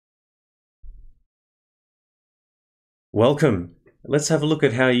Welcome. Let's have a look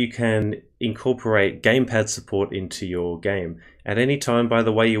at how you can incorporate Gamepad support into your game. At any time, by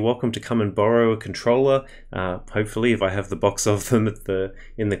the way, you're welcome to come and borrow a controller. Hopefully, if I have the box of them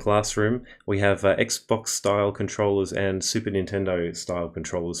in the classroom, we have Xbox style controllers and Super Nintendo style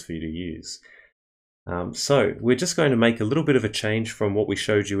controllers for you to use. So we're just going to make a little bit of a change from what we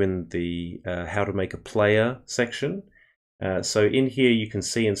showed you in the how to make a player section. So in here you can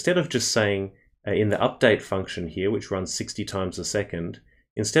see, instead of just saying in the update function here, which runs 60 times a second,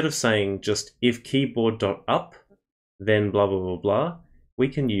 instead of saying just if keyboard.up, then blah, blah, blah, blah, we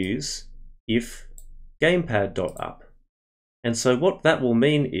can use if gamepad.up. And so what that will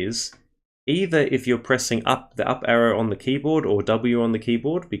mean is, either if you're pressing up, the up arrow on the keyboard, or W on the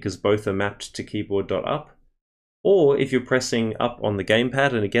keyboard, because both are mapped to keyboard.up, or if you're pressing up on the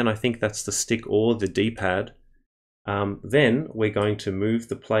gamepad, and again I think that's the stick or the D-pad, then we're going to move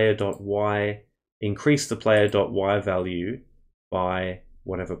the player.y, increase the player.y value by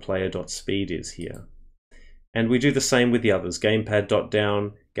whatever player.speed is here. And we do the same with the others,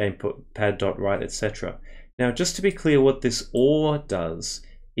 gamepad.down, gamepad.right, etc. Now, just to be clear, what this OR does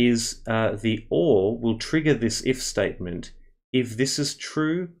is the OR will trigger this if statement if this is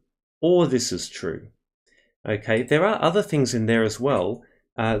true or this is true. Okay, there are other things in there as well.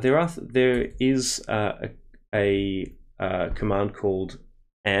 There is a command called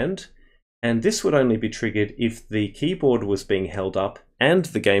and this would only be triggered if the keyboard was being held up and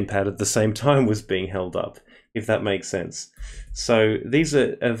the gamepad at the same time was being held up, if that makes sense. So these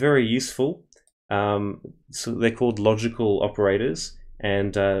are very useful. So they're called logical operators,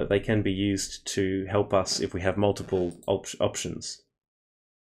 and they can be used to help us if we have multiple options.